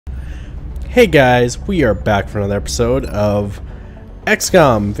Hey guys, we are back for another episode of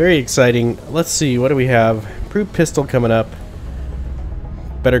Xcom. Very exciting. Let's see, what do we have? Improved pistol coming up.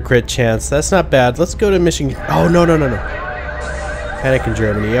 Better crit chance. That's not bad. Let's go to mission. Oh, no. Panic in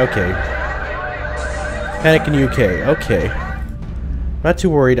Germany. Okay. Panic in UK. Okay. Not too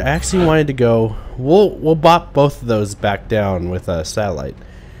worried. I actually wanted to go. We'll bop both of those back down with a satellite.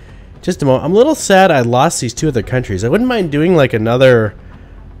 Just a moment. I'm a little sad I lost these two other countries. I wouldn't mind doing like another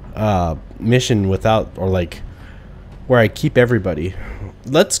mission without, or like where I keep everybody.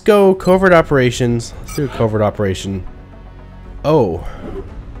 Let's go covert operations. Let's do a covert operation. Oh,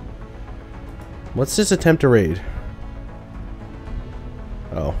 what's this attempt to raid?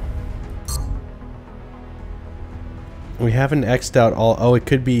 Oh, we haven't X'd out all. Oh, it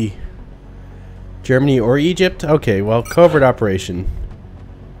could be Germany or Egypt. Okay, well, covert operation.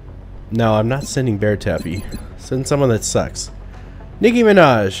 No, I'm not sending Bear Taffy. Send someone that sucks. Nicki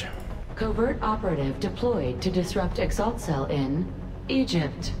Minaj. Covert operative deployed to disrupt Exalt Cell in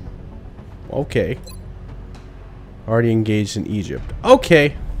Egypt. Okay. Already engaged in Egypt.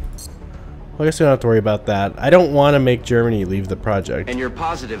 Okay. Well, I guess we don't have to worry about that. I don't want to make Germany leave the project. And you're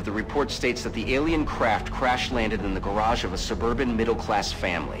positive the report states that the alien craft crash-landed in the garage of a suburban middle-class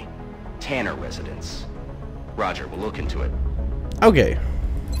family. Tanner residence. Roger, we'll look into it. Okay.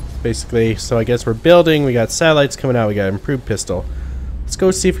 Basically, so I guess we're building. We got satellites coming out. We got improved pistol. Let's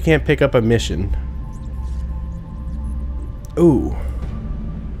go see if we can't pick up a mission. Ooh.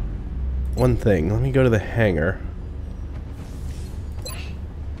 One thing. Let me go to the hangar.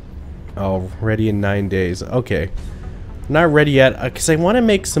 Oh, ready in 9 days. Okay. Not ready yet, because I want to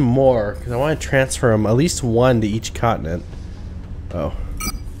make some more. Because I want to transfer them, at least one to each continent. Oh.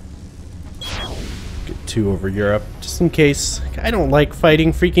 Get 2 over Europe, just in case. I don't like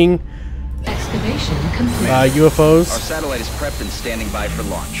fighting freaking Excavation complete. UFOs. Our satellite is prepped and standing by for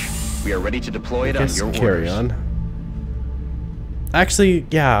launch. We are ready to deploy it on your carry orders. on. Actually,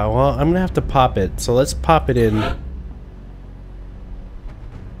 yeah, well, I'm gonna have to pop it. So let's pop it in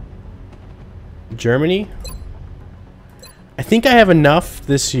Germany. I think I have enough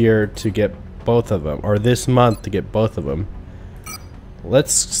this year to get both of them, or this month to get both of them.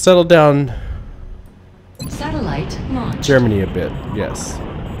 Let's settle down Satellite launch. Germany a bit, yes.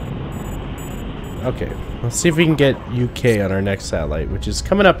 Okay, let's see if we can get UK on our next satellite, which is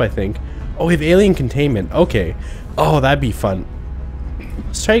coming up, I think. Oh, we have alien containment. Okay. Oh, that'd be fun.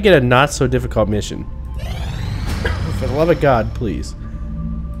 Let's try to get a not so difficult mission. For the love of God, please.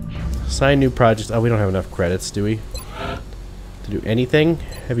 Sign new projects. Oh, we don't have enough credits, do we? To do anything?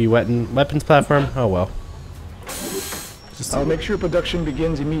 Heavy weapons platform? Oh well. I'll make sure production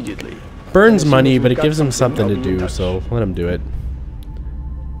begins immediately. Burns money, but it gives them something to do, so let them do it.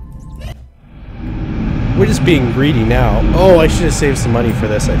 We're just being greedy now. Oh, I should have saved some money for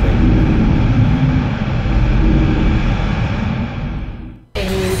this, I think.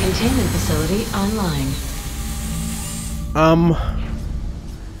 Alien containment facility online.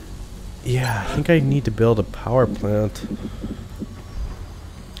 Yeah, I think I need to build a power plant.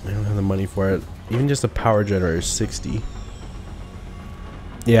 I don't have the money for it. Even just a power generator is 60.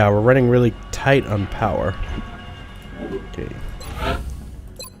 Yeah, we're running really tight on power. Okay.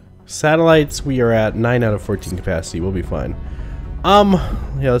 Satellites, we are at 9 out of 14 capacity. We'll be fine.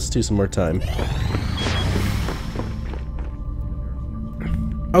 Yeah, let's do some more time.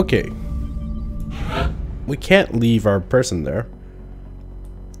 Okay. We can't leave our person there.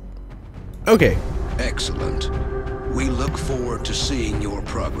 Okay. Excellent. We look forward to seeing your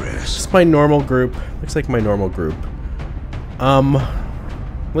progress. It's my normal group. Looks like my normal group.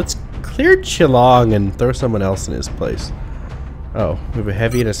 Let's clear Chilong and throw someone else in his place. Oh, we have a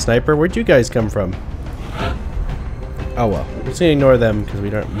heavy and a sniper. Where'd you guys come from? Oh well, we're just gonna ignore them because we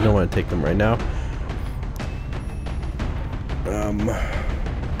don't want to take them right now.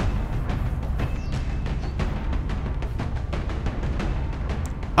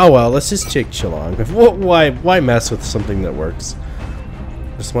 Oh well, let's just take Chilong. Why mess with something that works?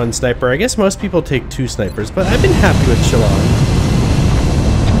 Just one sniper. I guess most people take 2 snipers, but I've been happy with Chilong.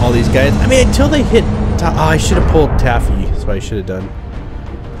 All these guys. I mean, until they hit. Oh, I should have pulled Taffy. That's what I should have done.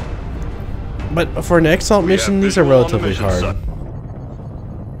 But for an Exalt mission, these are relatively hard.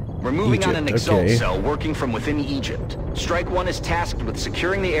 We're moving on an Exalt okay. cell working from within Egypt. Strike 1 is tasked with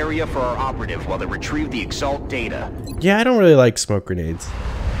securing the area for our operative while they retrieve the Exalt data. Yeah, I don't really like smoke grenades.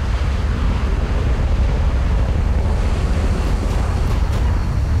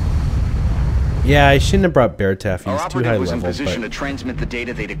 Yeah, I shouldn't have brought Bear Taffy. Our He's too high operative was level. in position to transmit the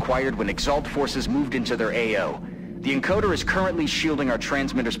data they'd acquired when Exalt forces moved into their AO. The encoder is currently shielding our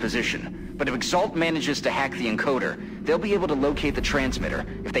transmitter's position, but if Exalt manages to hack the encoder, they'll be able to locate the transmitter.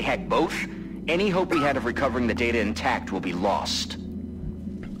 If they hack both, Any hope we had of recovering the data intact will be lost.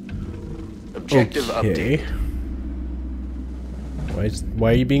 Objective update.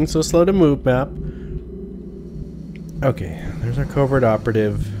 Why are you being so slow to move, map? Okay, there's our covert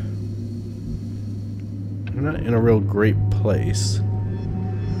operative. We're not in a real great place.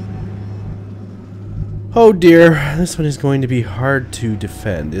 Oh dear, this one is going to be hard to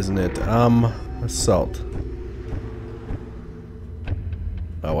defend, isn't it? Assault.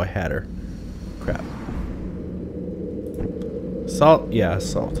 Oh, I had her. Crap. Assault? Yeah,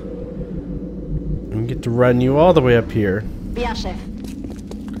 assault. We get to run you all the way up here. Bien, chef.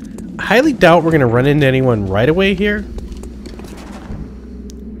 I highly doubt we're gonna run into anyone right away here.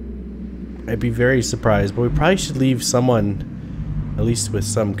 I'd be very surprised, but we probably should leave someone at least with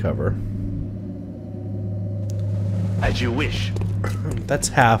some cover. As you wish. That's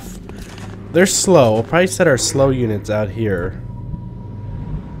half. They're slow. We'll probably set our slow units out here.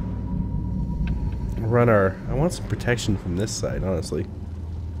 Run our... I want some protection from this side, honestly.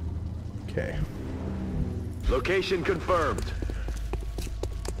 Okay. Location confirmed.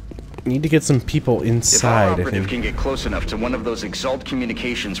 Need to get some people inside, If our I operative think. can get close enough to one of those Exalt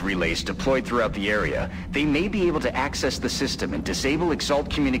communications relays deployed throughout the area, they may be able to access the system and disable Exalt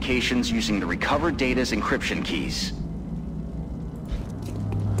communications using the recovered data's encryption keys.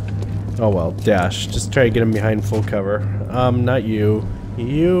 Oh well, dash. Just try to get him behind full cover. Not you.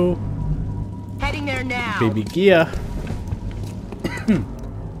 You. Heading there now. Baby Gia.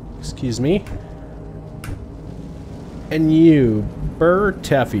 Excuse me. And you, Burr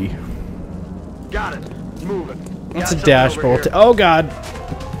Taffy. Got it. Moving. That's a dash bolt. Oh god.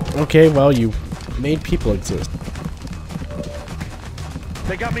 Okay, well you made people exist.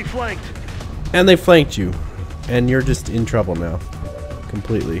 They got me flanked. And they flanked you. And you're just in trouble now.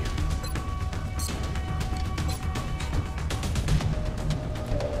 Completely.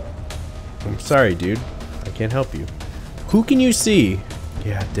 I'm sorry, dude. I can't help you. Who can you see?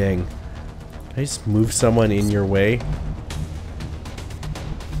 Yeah, dang. Can I just move someone in your way?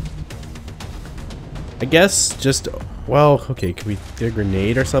 I guess just... Well, okay, can we get a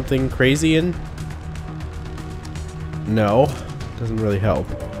grenade or something crazy in? No. Doesn't really help.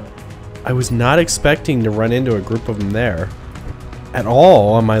 I was not expecting to run into a group of them there. At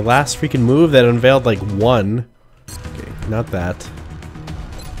all on my last freaking move that unveiled like one. Okay, not that.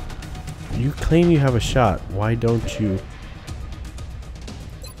 You claim you have a shot. Why don't you?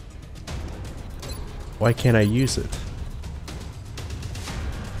 Why can't I use it?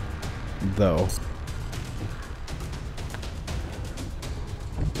 Though.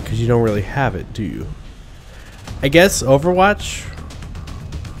 Because you don't really have it, do you? I guess Overwatch.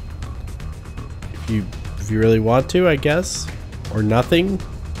 If you really want to, I guess. Or nothing.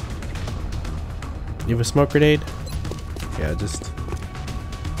 You have a smoke grenade? Yeah, just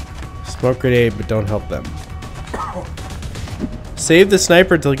smoke grenade, but don't help them. Save the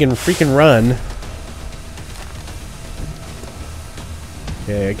sniper till he can freaking run.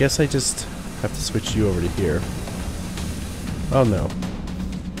 Okay, I guess I just have to switch you over to here. Oh no.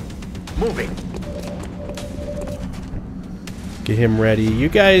 Moving. Get him ready. You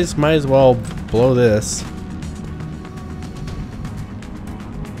guys might as well blow this.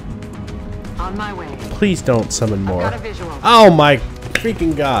 On my way. Please don't summon more. Got a visual. Oh my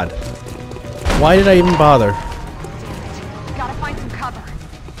freaking god. Why did I even bother? Gotta find some cover.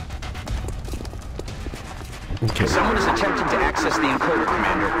 Okay. Someone is attempting to access the encoder,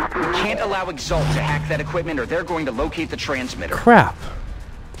 Commander. We can't allow Exalt to hack that equipment or they're going to locate the transmitter. Crap.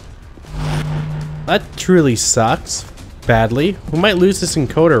 That truly sucks. Badly. We might lose this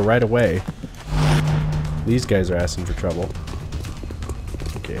encoder right away. These guys are asking for trouble.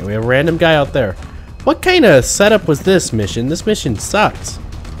 Okay, we have a random guy out there. What kind of setup was this mission? This mission sucks.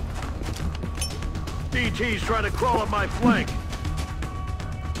 DT's trying to crawl up my flank.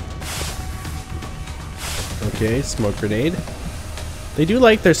 Okay, smoke grenade. They do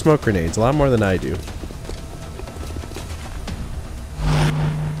like their smoke grenades a lot more than I do.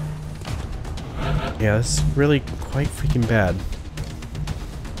 Yeah, this is really quite freaking bad.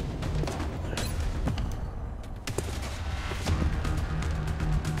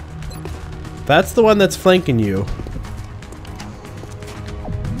 That's the one that's flanking you.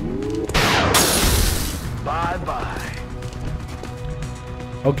 Bye-bye.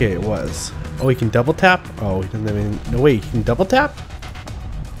 Okay, it was. Oh, he can double tap? Oh, he doesn't have any... No, wait, he can double tap?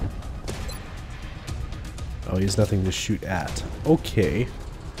 Oh, he has nothing to shoot at. Okay.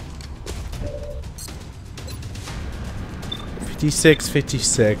 56,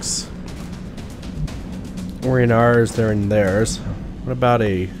 56. We're in ours, they're in theirs. What about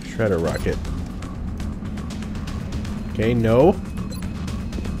a shredder rocket? Okay, no.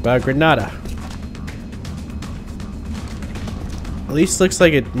 What about a granada? At least looks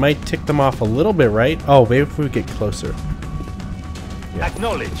like it might tick them off a little bit, right? Oh, maybe if we get closer. Yeah.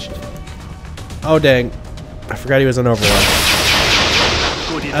 Acknowledged. Oh, dang. I forgot he was on Overwatch.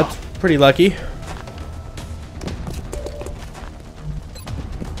 Good enough. That's pretty lucky.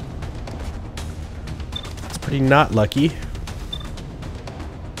 It's pretty not lucky.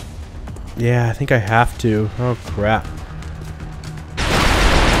 Yeah, I think I have to. Oh, crap.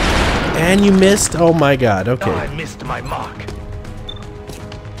 And you missed? Oh my god, okay. I missed my mark.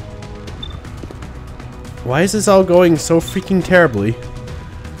 Why is this all going so freaking terribly?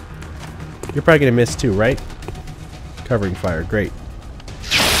 You're probably gonna miss too, right? Covering fire, great.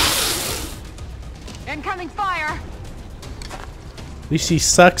 Incoming fire. At least he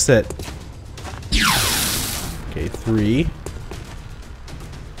sucks at... Okay, 3.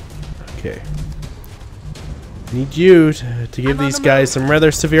 Okay. Need you to give these guys some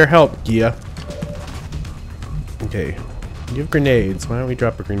rather severe help, Gia. Okay. You have grenades. Why don't we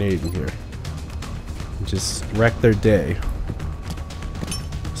drop a grenade in here? And just wreck their day.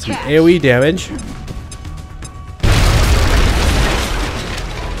 Some AoE damage.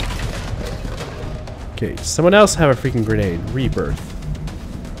 Okay, someone else have a freaking grenade. Rebirth.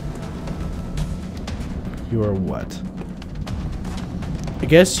 You are what? I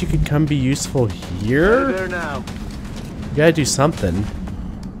guess you could come be useful here? There now. You gotta do something.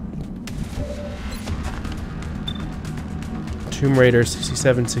 Tomb Raider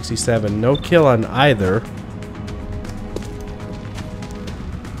 6767. No kill on either.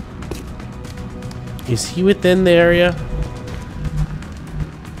 Is he within the area?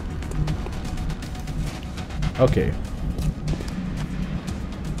 Okay.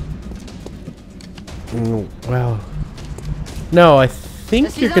 Well. No, I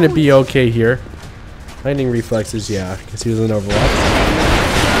think you're gonna be okay here. Lightning reflexes, yeah, because he was in Overwatch.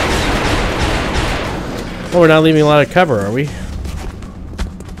 Oh, we're not leaving a lot of cover, are we?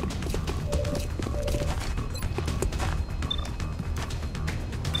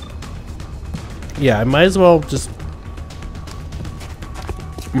 Yeah, I might as well just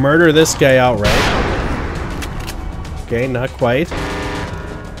murder this guy outright. Okay, not quite.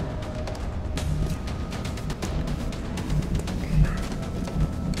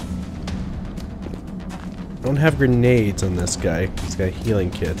 Don't have grenades on this guy. He's got a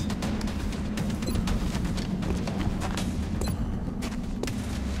healing kit.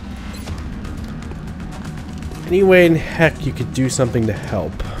 Any way in heck you could do something to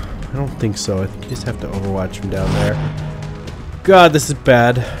help? I don't think so. I think you just have to overwatch him down there. God, this is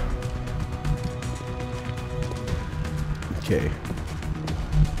bad. Okay.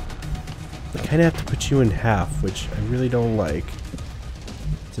 I kind of have to put you in half, which I really don't like.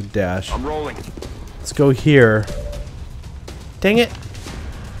 It's a dash. I'm rolling. Let's go here. Dang it.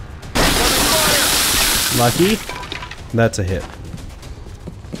 Lucky. That's a hit.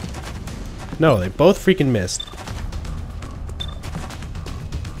 No, they both freaking missed.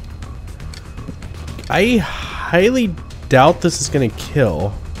 I highly doubt this is gonna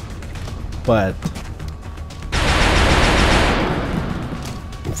kill, but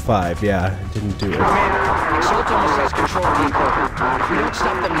 5, yeah, it didn't do it. Exalt almost has control of the enclosure. If we don't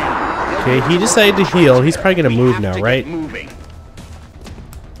stop them now, Okay, he decided to heal. He's probably gonna move now, right? Moving.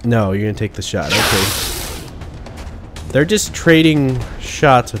 No, you're gonna take the shot. Okay. They're just trading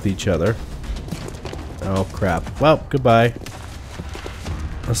shots with each other. Oh crap. Well, goodbye.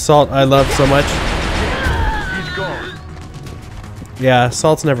 Assault I love so much. He's gone. Yeah,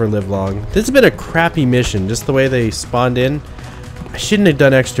 assaults never live long. This has been a crappy mission, just the way they spawned in. I shouldn't have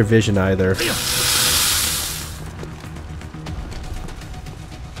done extra vision either.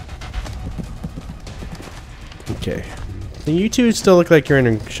 Okay. And you two still look like you're in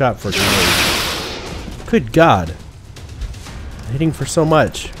a shot for a grenade. Good God. Hitting for so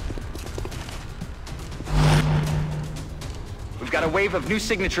much. We've got a wave of new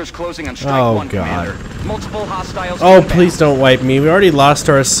signatures closing on Strike Oh, 1, God. Commander. Multiple hostiles. Oh, inbound. please don't wipe me. We already lost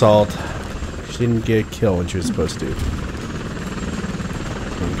our assault. She didn't get a kill when she was supposed to.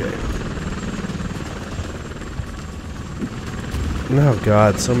 Okay. Oh,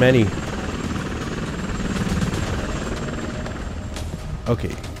 God. So many.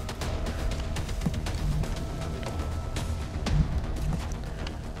 Okay.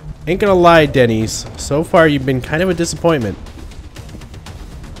 Ain't gonna lie, Denny's. So far, you've been kind of a disappointment.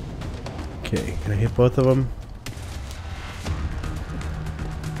 Okay, can I hit both of them?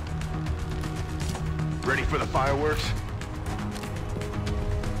 Ready for the fireworks?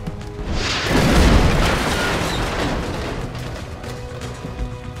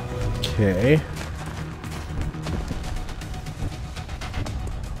 Okay.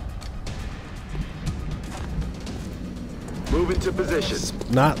 Move into position.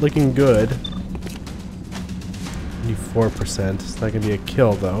 Not looking good. 94%. It's not gonna be a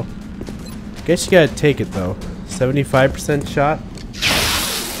kill though. Guess you gotta take it though. 75% shot.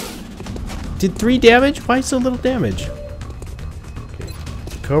 Did 3 damage? Why so little damage? Okay.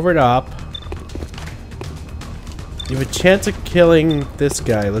 Covert op. You have a chance of killing this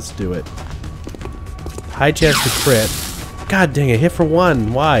guy. Let's do it. High chance to crit. God dang it, hit for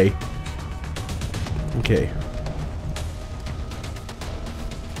 1. Why? Okay.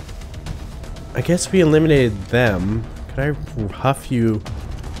 I guess we eliminated them. Could I huff you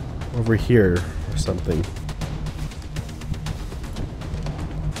over here or something?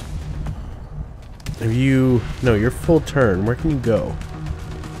 Have you... No, you're full turn. Where can you go?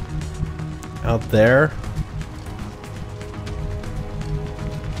 Out there?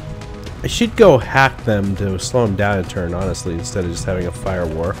 I should go hack them to slow them down a turn, honestly, instead of just having a fire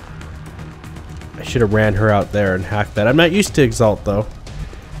war. I should have ran her out there and hacked that. I'm not used to Exalt, though.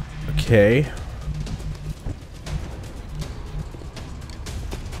 Okay.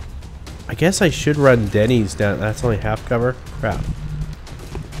 I guess I should run Denny's down. That's only half cover? Crap.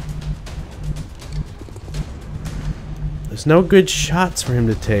 There's no good shots for him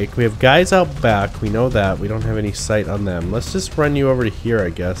to take. We have guys out back. We know that. We don't have any sight on them. Let's just run you over to here,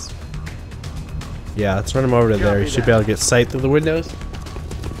 I guess. Yeah, let's run him over to there. He should be able to get sight through the windows.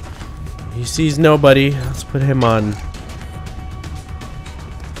 He sees nobody. Let's put him on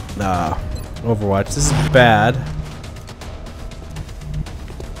Overwatch. This is bad.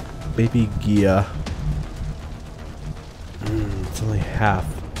 Baby Gia. It's only half.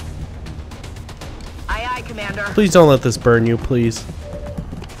 Aye, aye, Commander. Please don't let this burn you, please.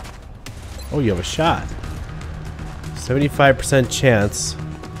 Oh, you have a shot. 75% chance.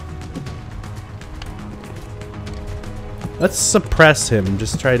 Let's suppress him.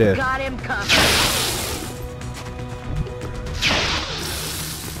 Just try to... Got him covered.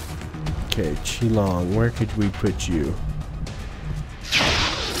 Okay, Qilong, where could we put you?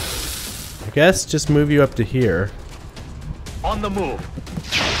 I guess just move you up to here. On the move.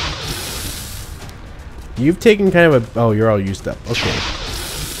 You've taken kind of a... Oh, you're all used up. Okay.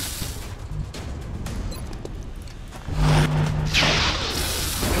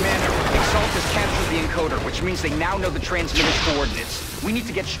 Which means they now know the transmitter's coordinates. We need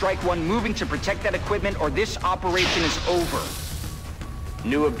to get Strike 1 moving to protect that equipment or this operation is over.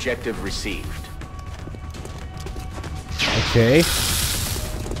 New objective received. Okay.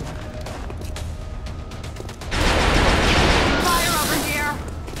 Fire over here.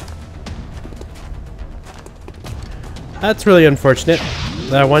 That's really unfortunate.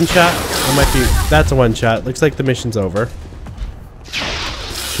 That one shot? That might be... That's a one shot. Looks like the mission's over.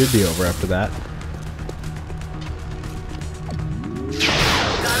 Should be over after that.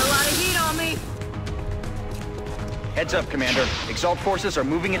 Heads up, Commander. Exalt forces are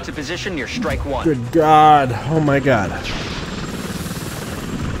moving into position near Strike 1. Good God. Oh my God.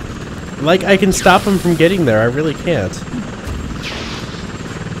 Like, I can stop him from getting there. I really can't.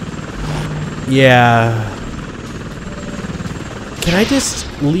 Yeah. Can I just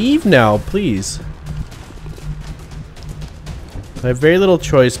leave now, please? I have very little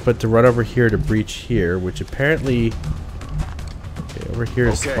choice but to run over here to breach here, which apparently... Okay, over here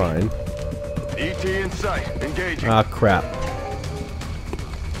is fine. ET in sight. Engaging. Ah, crap.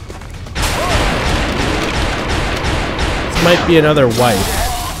 This might be another wipe.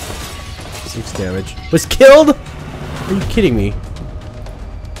 6 damage. Was killed? Are you kidding me?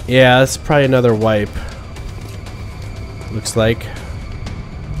 Yeah, that's probably another wipe. Looks like.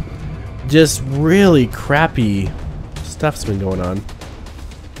 Just really crappy stuff's been going on.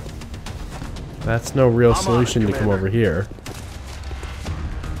 That's no real solution to come over here.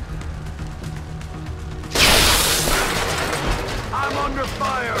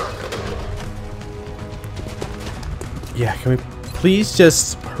 Yeah, can we please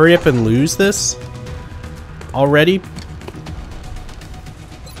just hurry up and lose this already?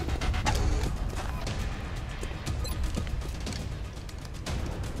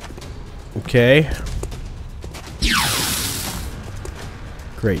 Okay.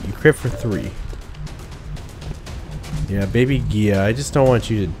 Great, you crit for 3. Yeah, baby Gia, I just don't want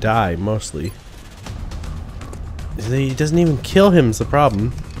you to die, mostly. He doesn't even kill him, is the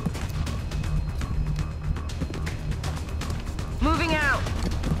problem. Moving out.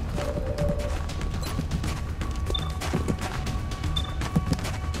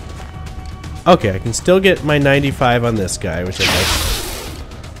 Okay, I can still get my 95 on this guy, which I guess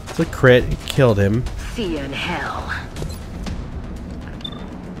it's a crit. It killed him. See you in hell.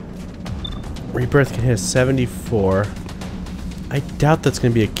 Rebirth can hit 74. I doubt that's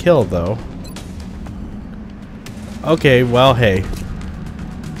going to be a kill, though. Okay, well, hey.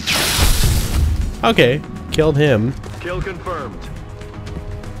 Okay, killed him. Kill confirmed.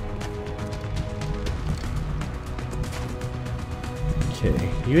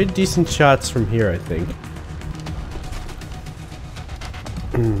 Okay, you had decent shots from here, I think.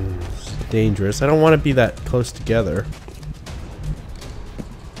 It's dangerous. I don't want to be that close together.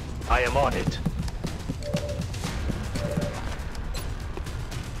 I am on it.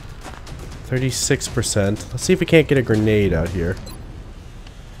 36%. Let's see if we can't get a grenade out here.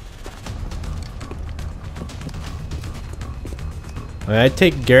 I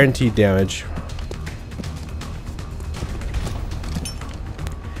take guaranteed damage.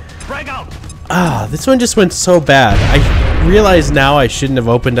 Frag out. Ah, this one just went so bad. I realize now I shouldn't have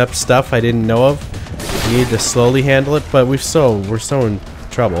opened up stuff I didn't know of. We need to slowly handle it, but we're so in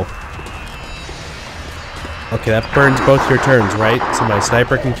trouble. Okay, that burns both your turns, right? So my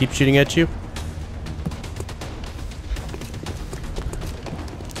sniper can keep shooting at you?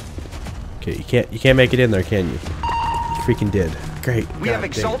 Okay, you can't make it in there, can you? You freaking did. Great. We have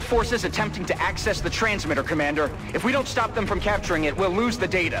Exalt forces attempting to access the transmitter, Commander. If we don't stop them from capturing it, we'll lose the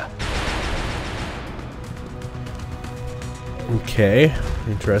data. Okay,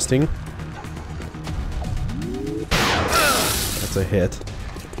 interesting. That's a hit.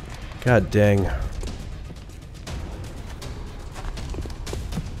 God dang.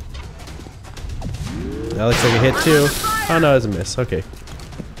 That looks like a hit too. Oh no, it's a miss. Okay.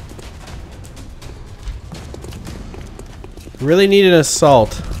 Really need an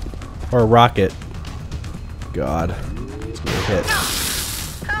assault. Or a rocket. God. It's gonna hit.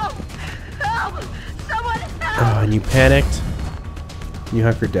 Help! Help! Someone help! Oh, and you panicked. You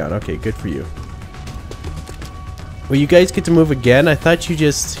hunkered down. Okay, good for you. Well, you guys get to move again? I thought you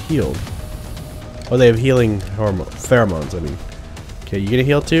just healed. Oh, they have healing pheromones, I mean. Okay, you gonna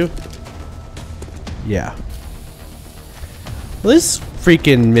heal too? Yeah. Well, this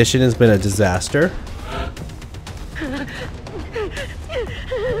freaking mission has been a disaster.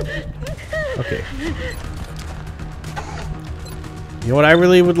 Okay. You know what I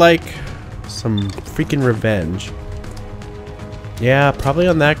really would like? Some freaking revenge. Yeah, probably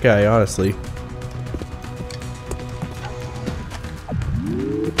on that guy, honestly.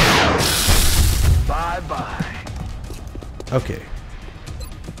 Bye-bye. Okay.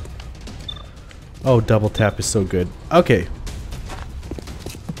 Oh, double tap is so good. Okay.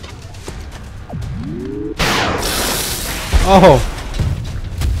 Oh!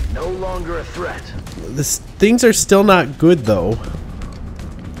 No longer a threat. Things are still not good, though.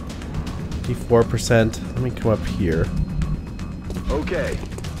 54%. Let me come up here. Okay.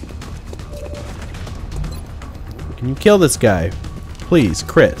 Can you kill this guy? Please,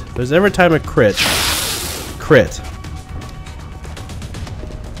 crit. If there's ever a time of crit. Crit.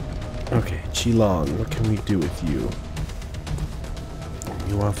 Okay, Qilong, what can we do with you?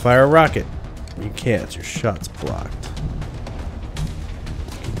 You want to fire a rocket? You can't, your shot's blocked.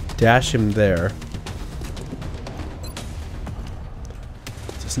 Dash him there.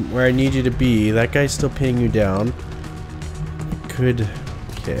 This isn't where I need you to be. That guy's still pinning you down. Could...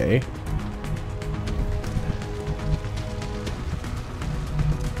 Okay.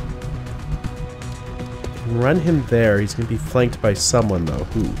 Run him there. He's going to be flanked by someone, though.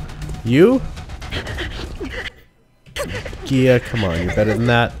 Who? You? Gia, come on. You're better than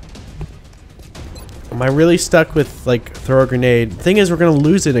that. Am I really stuck with, like, throw a grenade? The thing is, we're going to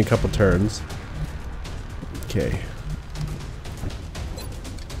lose it in a couple turns. Okay.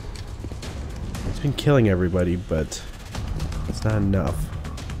 He's been killing everybody, but it's not enough.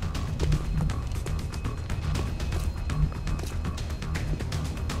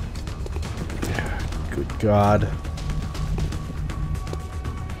 Good God.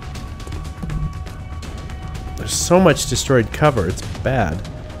 There's so much destroyed cover. It's bad.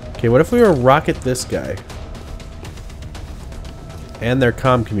 Okay, what if we were to rocket this guy? And their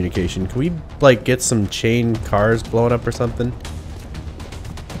comm communication. Can we, like, get some chain cars blown up or something?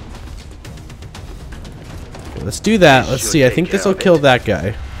 Okay, let's do that. Let's see. I think this will kill that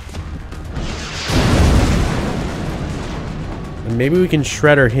guy. And maybe we can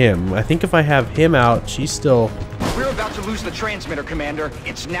shredder him. I think if I have him out, she's still... We're about to lose the transmitter, Commander.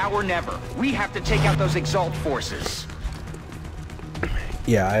 It's now or never. We have to take out those Exalt forces.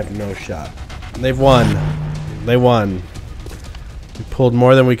 Yeah, I have no shot. They've won. They won. We pulled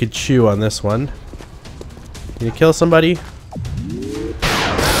more than we could chew on this one. Can you kill somebody?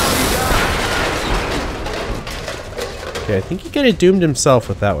 Okay, I think he kind of doomed himself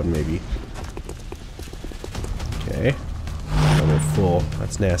with that one, maybe. Okay. Another full.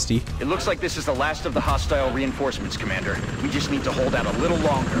 That's nasty. It looks like this is the last of the hostile reinforcements, Commander. We just need to hold out a little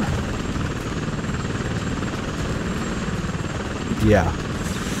longer. Yeah.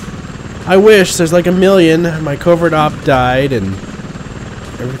 I wish. There's like a million. My covert op died and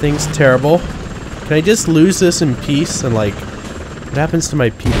everything's terrible. Can I just lose this in peace and like, what happens to my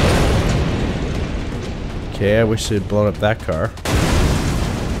people? Okay, I wish they'd blown up that car.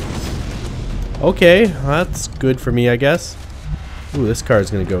 Okay, well, that's good for me, I guess. Ooh, this car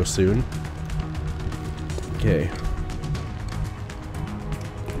is gonna go soon. Okay.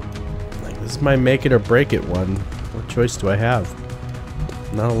 Like, this is my make it or break it one. What choice do I have?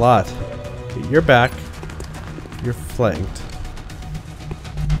 Not a lot. Okay, you're back. You're flanked.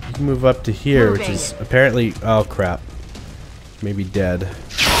 You can move up to here, which is apparently... Oh, crap. Maybe dead.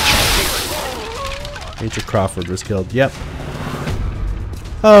 Major Crawford was killed. Yep.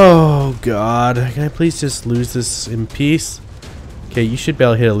 Oh, God. Can I please just lose this in peace? Okay, you should be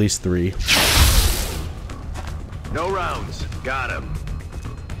able to hit at least 3. No rounds. Got him.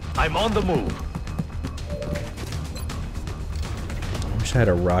 I'm on the move. I wish I had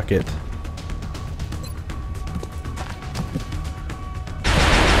a rocket.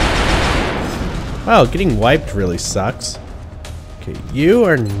 Wow, getting wiped really sucks. Okay, you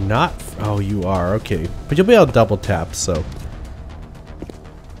are not... Oh, you are. Okay. But you'll be able to double tap, so...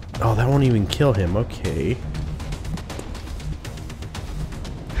 Oh, that won't even kill him. Okay.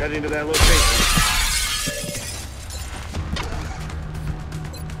 Heading to that location.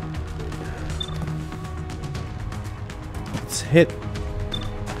 Let's hit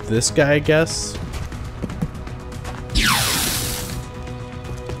this guy, I guess.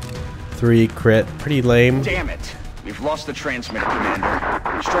 3 crit. Pretty lame. Damn it. We've lost the transmitter,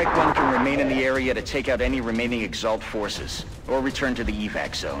 Commander. Strike 1 can remain in the area to take out any remaining Exalt forces, or return to the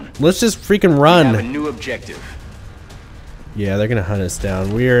evac zone. Let's just freaking We have a run. new objective. Yeah, they're gonna hunt us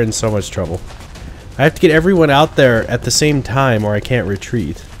down. We are in so much trouble. I have to get everyone out there at the same time or I can't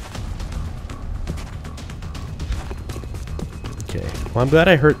retreat. Okay. Well, I'm glad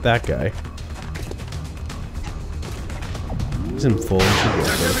I hurt that guy. He's in full.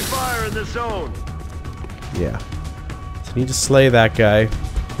 Fire in the zone. Yeah. So I need to slay that guy.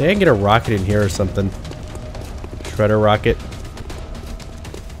 Maybe I can get a rocket in here or something. Shredder rocket.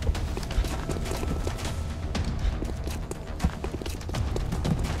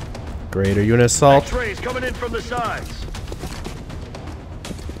 Great. Are you an assault? X-rays coming in from the sides.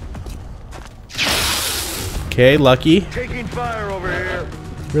 Okay, lucky. Taking fire over here.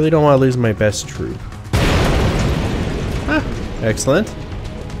 Really don't want to lose my best troop. Ah, excellent.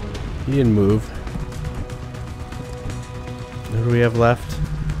 He didn't move. What do we have left?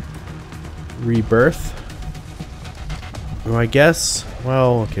 Rebirth. Oh, I guess.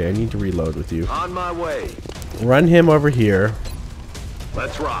 Well, okay, I need to reload with you. On my way. Run him over here.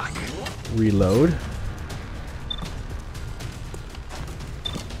 Let's rock. Reload.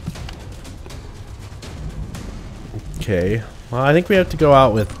 Okay. Well, I think we have to go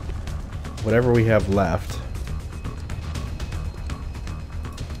out with whatever we have left.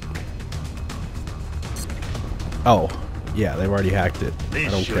 Oh, yeah, they've already hacked it. I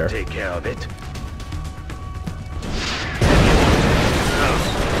This don't should care. take care of it.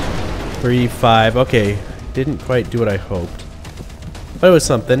 3, 5. Okay, didn't quite do what I hoped, but it was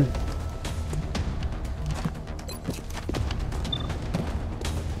something.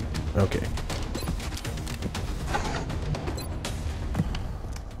 Okay.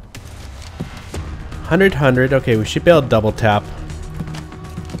 Hundred. Okay, we should be able to double tap.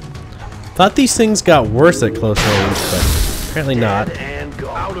 Thought these things got worse at close range, but apparently not. And go.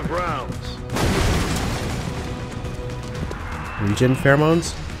 Out of rounds. Regen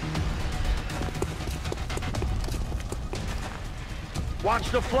pheromones?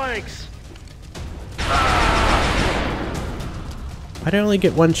 Watch the flanks. Why'd I only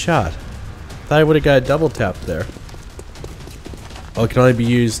get 1 shot? Thought I would have got a double tap there. Oh, it can only be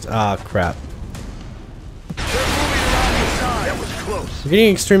used. Ah, crap. That was close. We're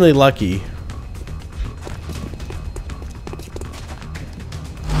getting extremely lucky.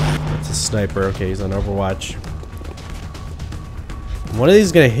 That's a sniper. Okay, he's on Overwatch. One of these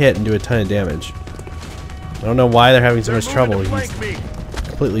is gonna hit and do a ton of damage. I don't know why they're having so much trouble. He's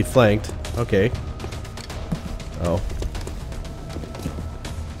completely flanked. Okay. Oh.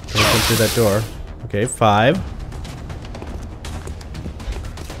 Can't come through that door. Okay, 5.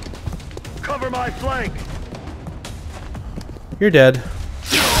 Cover my flank. You're dead.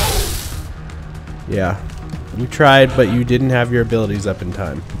 Yeah. You tried, but you didn't have your abilities up in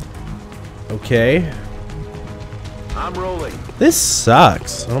time. Okay. I'm rolling. This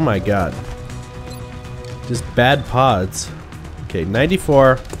sucks. Oh my god. Just bad pods. Okay,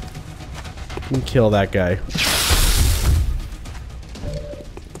 94. Can kill that guy.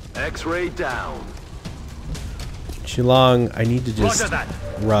 X-ray down. Shilong, I need to just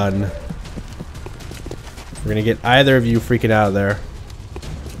run. We're gonna get either of you freaking out of there.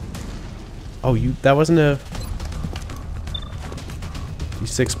 Oh, that wasn't a...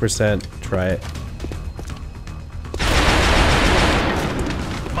 6%. Try it.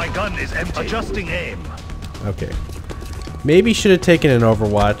 My gun is empty. Adjusting aim. Okay. Maybe should have taken an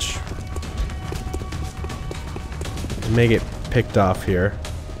Overwatch. And make it picked off here.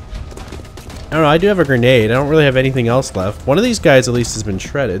 I don't know, I do have a grenade. I don't really have anything else left. One of these guys at least has been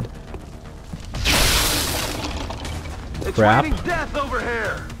shredded. Crap. It's raining death over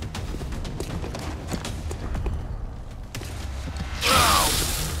here.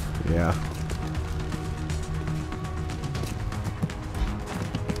 Yeah.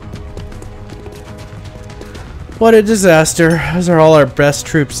 What a disaster. Those are all our best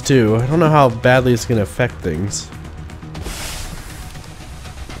troops too. I don't know how badly it's gonna affect things.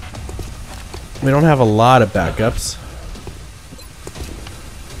 We don't have a lot of backups.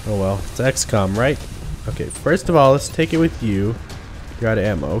 Oh well, it's XCOM, right? Okay, first of all, let's take it with you. You're out of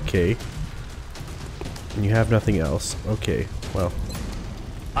ammo, okay. And you have nothing else. Okay, well.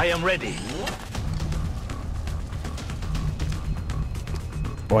 I am ready.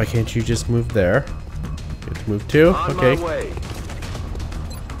 Why can't you just move there? You have to move too? Okay. On my way.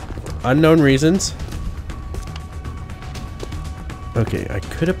 Unknown reasons. Okay, I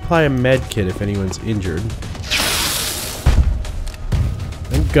could apply a med kit if anyone's injured.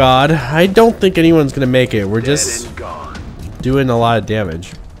 Thank God. I don't think anyone's gonna make it. We're just doing a lot of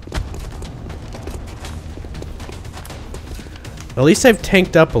damage. At least I've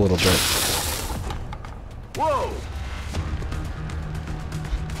tanked up a little bit. Whoa!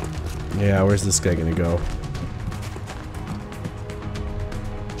 Yeah, where's this guy gonna go?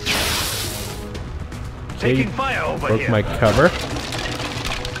 Taking fire over Broke here. my cover,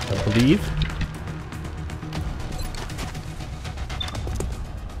 I believe.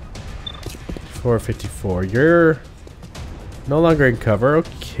 .454. You're no longer in cover.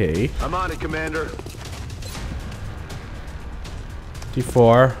 Okay. I'm on it, Commander.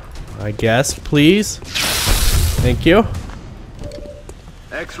 54. I guess, please. Thank you.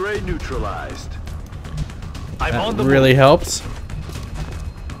 X-ray neutralized. I'm That on the really helps.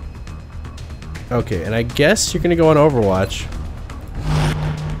 Okay, and I guess you're gonna go on Overwatch.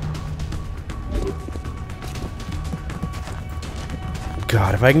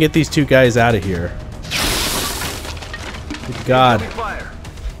 God, if I can get these two guys out of here. Good God. fire.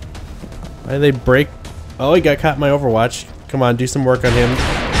 Why did they break? Oh, he got caught in my Overwatch. Come on, do some work on him.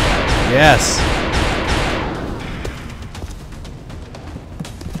 Yes.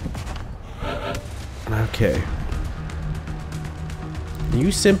 Okay.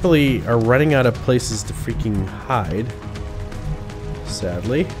 You simply are running out of places to freaking hide.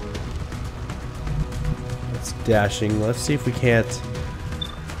 Sadly. That's dashing. Let's see if we can't.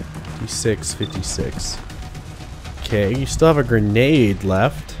 56, 56. Okay, you still have a grenade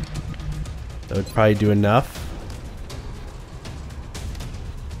left. That would probably do enough.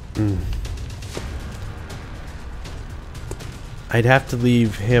 I'd have to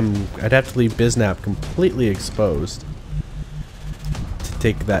leave Biznap completely exposed to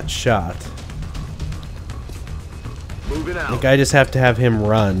take that shot. Moving out. I think I just have to have him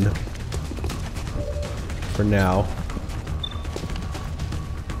run for now.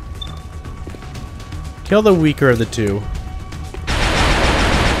 Kill the weaker of the two.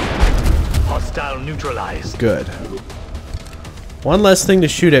 Hostile neutralized. Good. One less thing to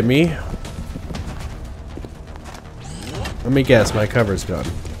shoot at me. Let me guess, my cover's gone.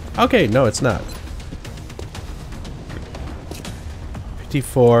 Okay, no, it's not.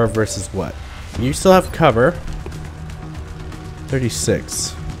 54 versus what? You still have cover.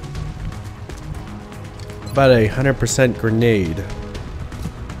 36. About a 100% grenade.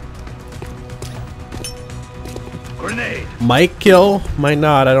 Grenade. Might kill, might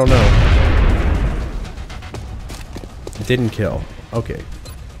not, I don't know. It didn't kill. Okay.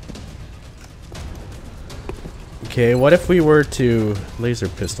 Okay, what if we were to laser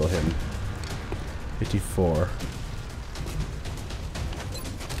pistol him? 54.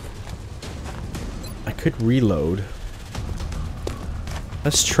 I could reload.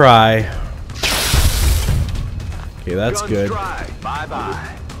 Let's try. Okay, that's good.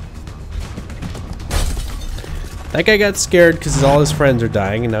 Bye-bye. That guy got scared because all his friends are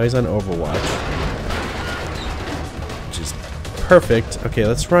dying, and now he's on Overwatch. Which is perfect. Okay,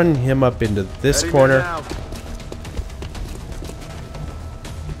 let's run him up into this corner.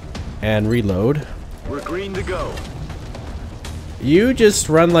 And reload. We're green to go. You just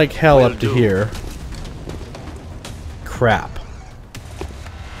run like hell up to here. Crap.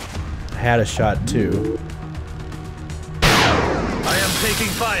 I had a shot too. taking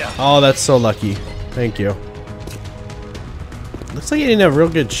fire. Oh, that's so lucky. Thank you. Looks like he didn't have a real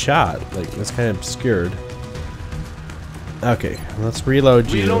good shot. Like, it's kind of obscured. Okay, let's reload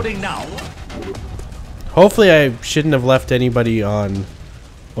you. Reloading now. Hopefully I shouldn't have left anybody on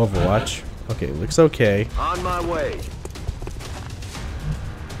Overwatch. Okay, looks okay. On my way.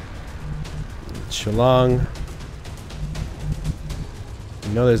 Shalong.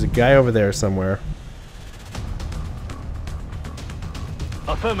 You know there's a guy over there somewhere.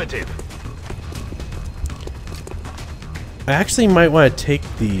 Affirmative. I actually might want to take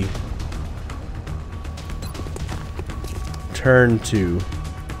the turn to...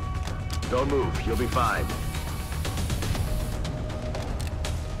 Don't move. You'll be fine.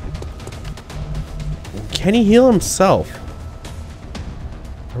 Can he heal himself?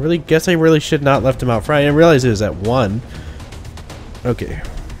 I really guess I really should not left him out front. I didn't realize it was at 1. Okay.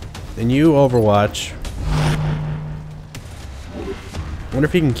 And you Overwatch. I wonder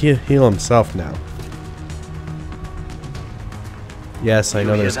if he can heal himself now. Yes, I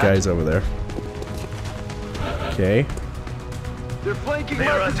know there's guys over there. Okay. They're flanking my position.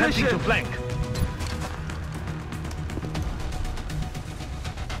 They are attempting to flank.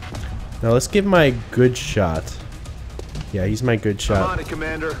 Now let's give my good shot. Yeah, he's my good shot. I'm on it,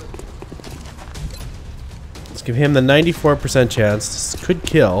 Commander. Let's give him the 94% chance. This could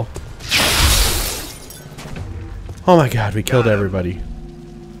kill. Oh my god, we killed everybody.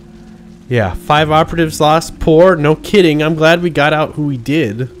 Yeah, 5 operatives lost. Poor, no kidding. I'm glad we got out who we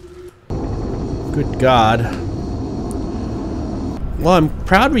did. Good god. Well, I'm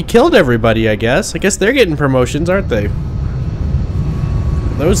proud we killed everybody, I guess. I guess they're getting promotions, aren't they?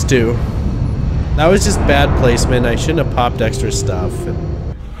 Those two. That was just bad placement. I shouldn't have popped extra stuff.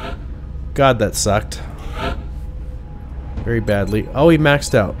 And god, that sucked. Very badly. Oh, he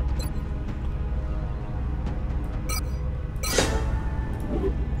maxed out.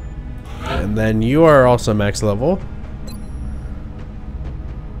 And then you are also max level.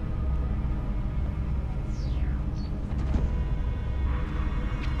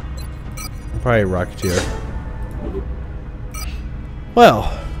 Probably Rocketeer.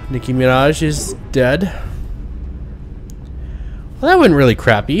 Well, Nicki Minaj is dead. Well, that went really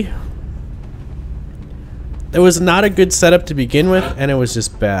crappy. It was not a good setup to begin with, and it was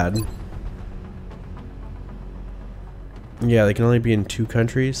just bad. Yeah, they can only be in 2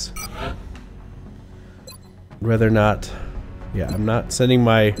 countries. Rather not. Yeah, I'm not sending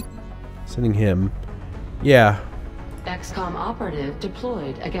him. Yeah. Xcom operative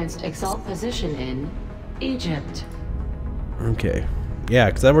deployed against Exalt position in Egypt. Okay. Yeah,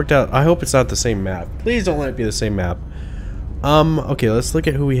 because that worked out. I hope it's not the same map. Please don't let it be the same map. Okay, let's look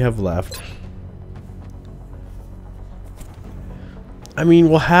at who we have left. I mean,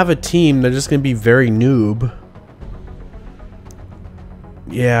 we'll have a team. They're just going to be very noob.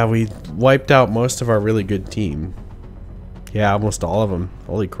 Yeah, we wiped out most of our really good team. Yeah, almost all of them.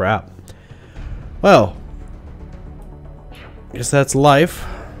 Holy crap. Well, I guess that's life.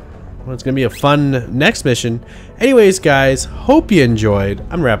 Well, it's going to be a fun next mission. Anyways, guys, hope you enjoyed.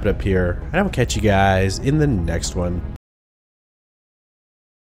 I'm wrapping up here. And I will catch you guys in the next one.